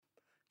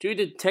Due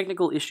to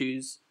technical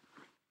issues,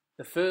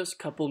 the first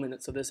couple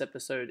minutes of this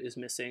episode is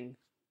missing,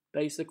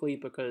 basically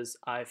because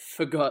I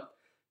forgot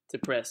to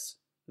press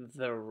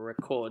the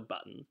record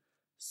button.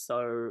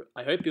 So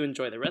I hope you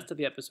enjoy the rest of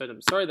the episode.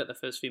 I'm sorry that the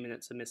first few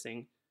minutes are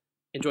missing.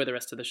 Enjoy the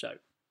rest of the show.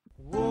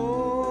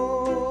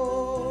 Whoa,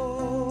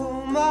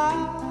 my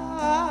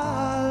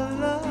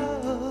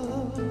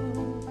love,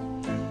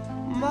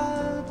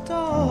 my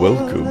darling.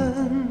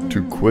 Welcome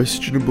to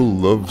Questionable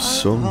Love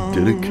Song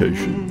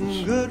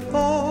Dedications. Good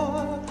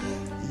for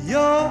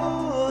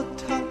your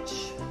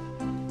touch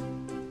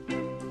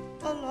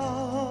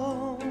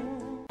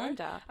alone.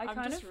 I I'm kind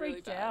of just really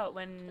freaked bad. out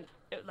when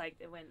it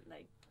went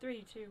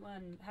 3, 2,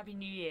 1, Happy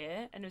New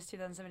Year, and it was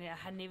 2017. I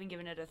hadn't even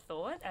given it a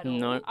thought at all.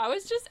 No. I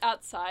was just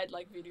outside,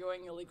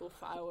 videoing illegal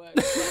fireworks.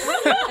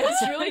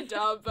 It's really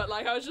dumb, but,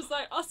 I was just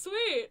like, oh,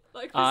 sweet.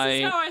 This is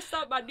how I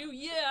start my new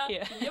year.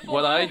 Yeah. boy.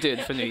 What I did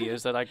for New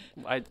Year's that I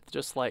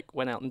just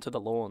went out into the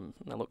lawn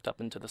and I looked up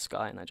into the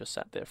sky and I just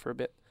sat there for a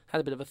bit. Had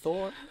a bit of a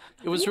thought.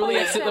 It was really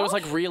that was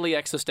really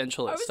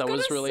existentialist. I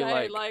was really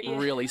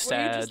really were you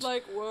sad. just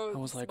whoa, I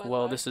was this like, is my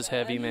whoa, life, this is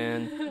heavy,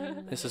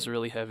 man. This is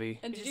really heavy.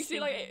 And did you see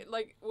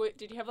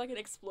did you have an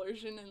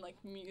explosion and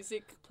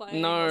music playing?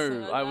 or No,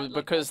 something like I that? was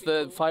That'd because be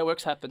the cool.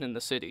 fireworks happened in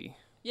the city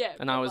Yeah,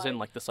 and but, I was in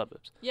the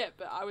suburbs. Yeah,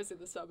 but I was in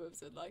the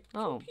suburbs and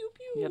Oh, pew pew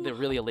pew. Yeah, the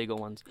really illegal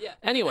ones. Yeah.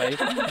 Anyway,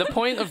 the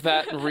point of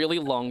that really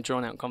long,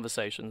 drawn-out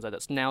conversation is that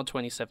it's now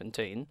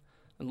 2017,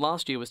 and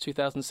last year was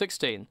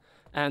 2016.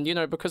 And,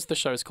 because the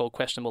show's called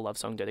Questionable Love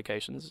Song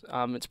Dedications,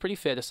 it's pretty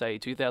fair to say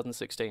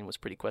 2016 was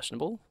pretty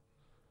questionable.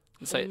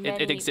 So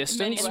its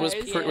existence was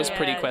ways, was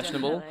pretty yeah,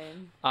 questionable.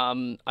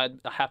 Definitely. I'd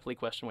happily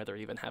question whether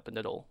it even happened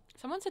at all.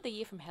 Someone said the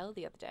year from hell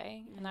the other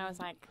day, and I was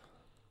like,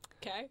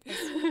 Okay.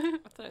 I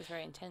thought it was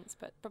very intense,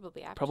 but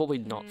probably accurate. Probably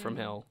not from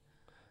hell.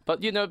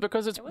 But,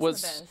 because It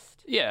wasn't the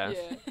best. Yeah,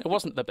 Yeah. it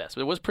wasn't the best,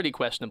 but it was pretty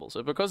questionable.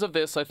 So because of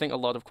this, I think a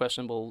lot of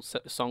questionable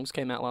songs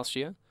came out last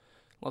year.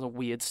 A lot of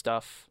weird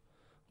stuff,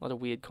 a lot of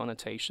weird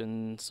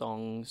connotation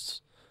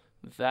songs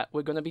that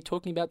we're going to be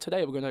talking about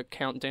today. We're going to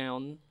count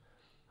down,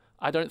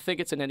 I don't think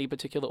it's in any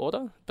particular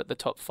order, but the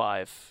top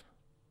 5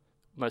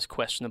 most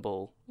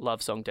questionable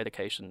love song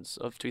dedications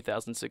of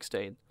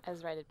 2016.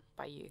 As rated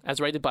by you. As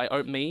rated by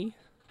me.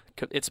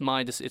 It's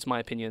my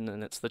opinion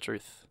and it's the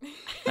truth.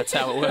 That's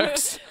how it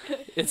works.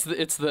 It's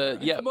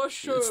the My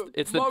show,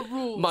 it's my the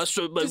rules. my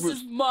show, my This rules.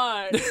 is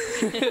mine.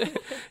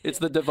 It's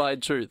the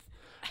divine truth.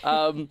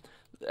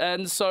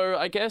 And so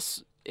I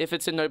guess if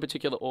it's in no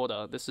particular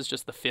order, this is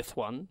just the 5th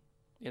one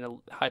in a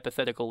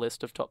hypothetical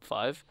list of top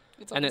 5.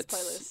 It's on And this it's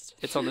playlist.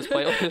 It's on this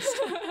playlist.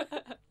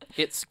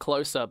 It's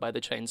Closer by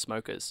the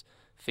Chainsmokers,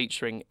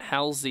 featuring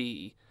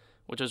Halsey,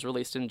 which was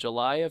released in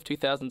July of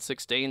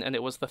 2016, and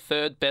it was the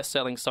 3rd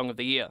best-selling song of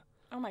the year.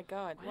 Oh my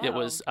god. It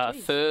was Jeez.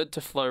 3rd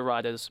to Flo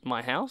Rida's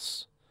My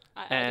House.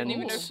 I didn't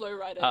even know and, Flow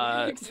Rider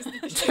existed.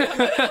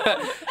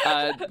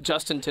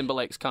 Justin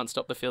Timberlake's "Can't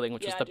Stop the Feeling,"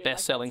 which Yeah, is I the do like that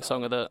best-selling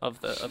song of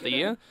the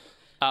year,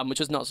 which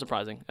is not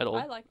surprising at all.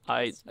 I like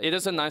this. It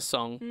is a nice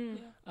song.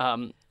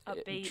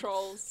 Upbeat.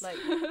 Trolls.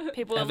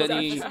 People Have are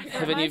any- looking for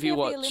have any of you the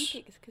watched-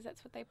 Olympics, because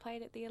that's what they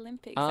played at the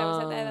Olympics. That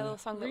was their little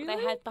song that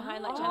they had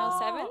behind Channel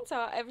 7.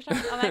 So every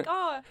time I'm like,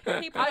 oh,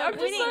 people are I'm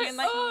just winning.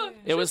 and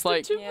It was Justin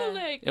like-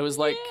 Timberlake. It was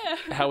like Yeah.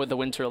 how at the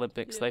Winter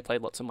Olympics they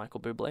played lots of Michael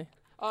Bublé.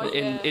 Oh,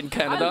 in yeah.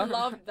 Canada. I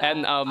love that.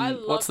 And I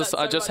love what's the that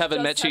I so just much.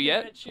 haven't met you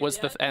yet Met You was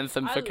Yet. the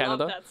anthem for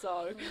Canada. I love that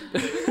song.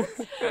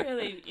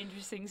 really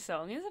interesting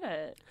song, isn't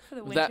it? For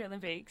the Winter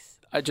Olympics.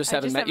 I just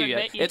haven't met you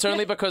yet. It's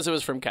only because it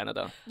was from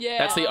Canada. Yeah.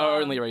 That's the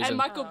only reason. And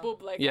Michael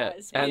Bublé, Yeah,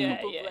 guys. and-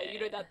 Michael Yeah, Bublé. yeah, You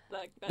know that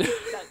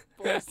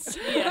voice.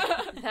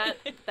 Yeah.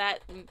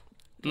 that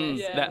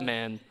Yeah. That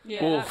man.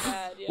 Yeah, Oof. that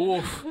man, yeah.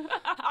 Oof.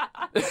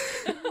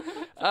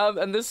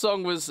 And this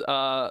song was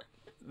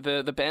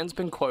the band's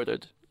been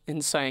quoted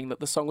in saying that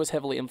the song was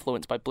heavily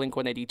influenced by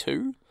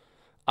Blink-182.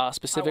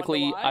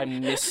 Specifically, why.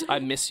 I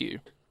miss you.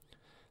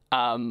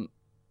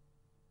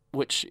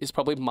 Which is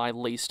probably my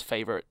least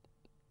favorite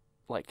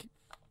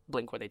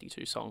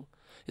Blink-182 song.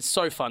 It's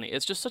so funny.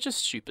 It's just such a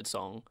stupid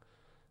song.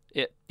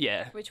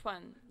 Which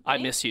one? I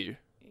Me? miss you.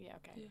 Yeah,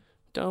 okay.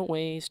 Don't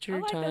waste your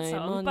I like that time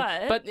song,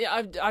 on but-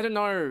 yeah, I don't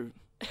know.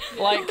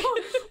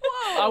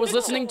 I was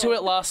listening to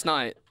it last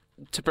night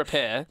to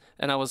prepare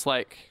and I was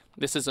like,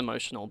 this is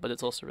emotional, but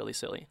it's also really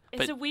silly. It's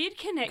But a weird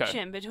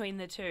connection between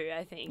the two,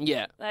 I think.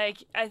 Yeah. I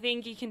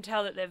think you can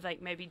tell that they've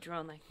maybe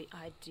drawn the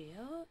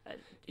ideal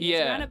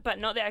Yeah. around it, but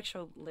not the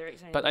actual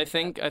lyrics. or but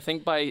anything I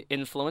think by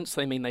influence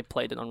they mean they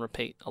played it on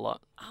repeat a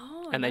lot.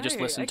 Oh, And they just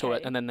no, listened to it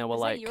okay. and then they were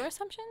Is like that your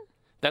assumption?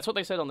 that's what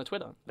they said on the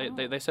Twitter.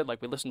 They said we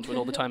listen to it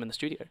all the time in the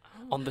studio.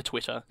 On the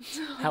Twitter.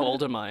 How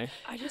old am I?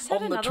 I just had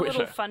on the another Twitter.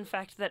 little fun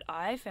fact that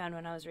I found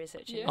when I was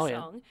researching Yeah. the Oh, yeah.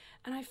 song,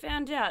 and I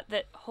found out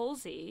that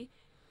Halsey,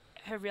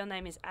 her real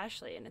name is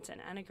Ashley, and it's an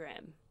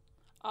anagram.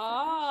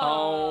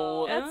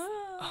 Oh.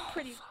 That's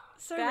Pretty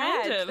so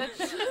bad. random.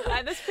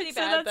 That's pretty So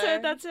bad, though.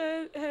 that's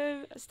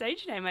her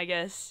stage name, I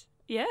guess.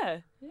 Yeah.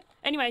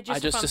 Anyway, just I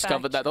just a fun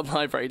discovered fact. that on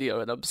live radio,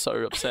 and I'm so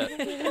upset.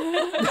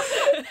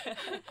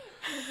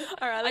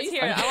 All right, let's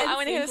hear it. I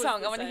want to hear the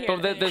song. I want to hear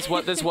But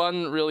it. there's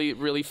one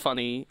really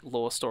funny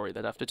lore story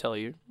that I have to tell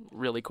you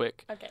really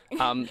quick. Okay.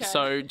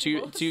 So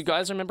do you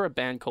guys remember a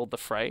band called The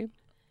Fray?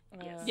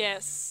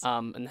 Yes.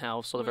 And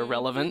how sort of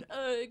irrelevant.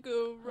 I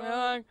go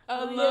wrong.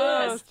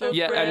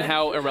 And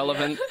how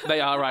irrelevant they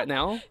are right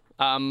now.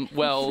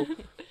 Well,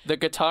 the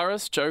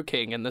guitarist Joe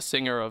King and the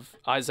singer of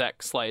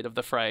Isaac Slade of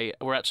The Fray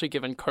were actually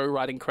given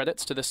co-writing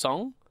credits to this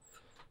song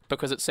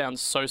because it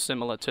sounds so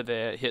similar to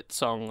their hit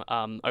song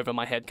Over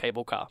My Head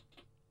Cable Car,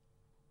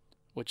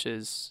 which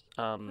is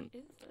I've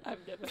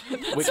never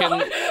heard that we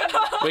song.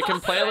 can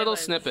play a little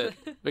Silence. snippet.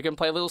 We can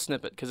play a little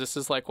snippet because this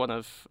is like one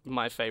of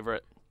my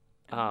favorite.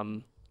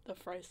 The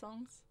Frey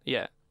songs.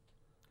 Yeah,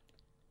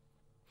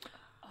 Oh,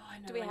 I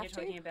know Do we what have you're to?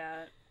 talking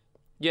about.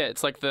 yeah.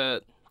 It's like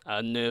the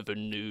I never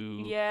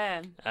knew.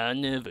 Yeah. I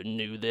never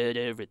knew that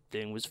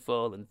everything was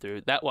falling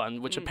through. That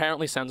one, which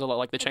apparently sounds a lot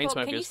like the Bob,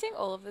 can you Chainsmokers. sing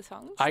all of the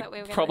songs? I that we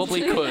were gonna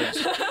probably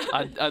listen to?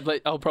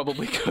 could. I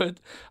probably could.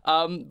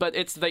 But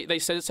they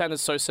said it sounded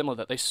so similar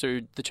that they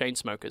sued the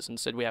Chainsmokers and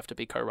said we have to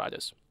be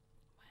co-writers.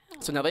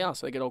 So now they are.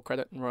 So they get all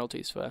credit and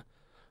royalties for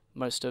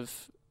most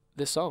of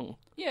this song.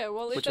 Yeah,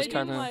 well, if Which they is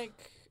didn't kinda-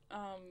 like,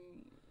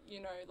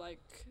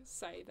 like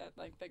say that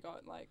like they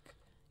got like,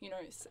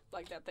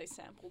 like that they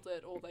sampled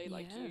it or they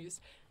like Yeah.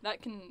 used,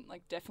 that can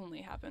like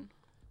definitely happen.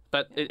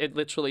 But it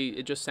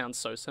literally just sounds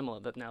so similar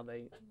that now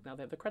they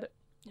have the credit.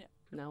 Yeah.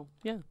 Now,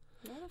 yeah.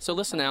 So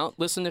listen out.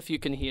 Listen if you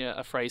can hear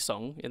a Frey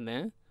song in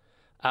there.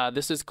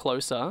 This is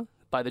Closer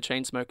by the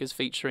Chainsmokers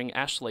featuring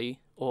Ashley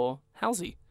or Halsey.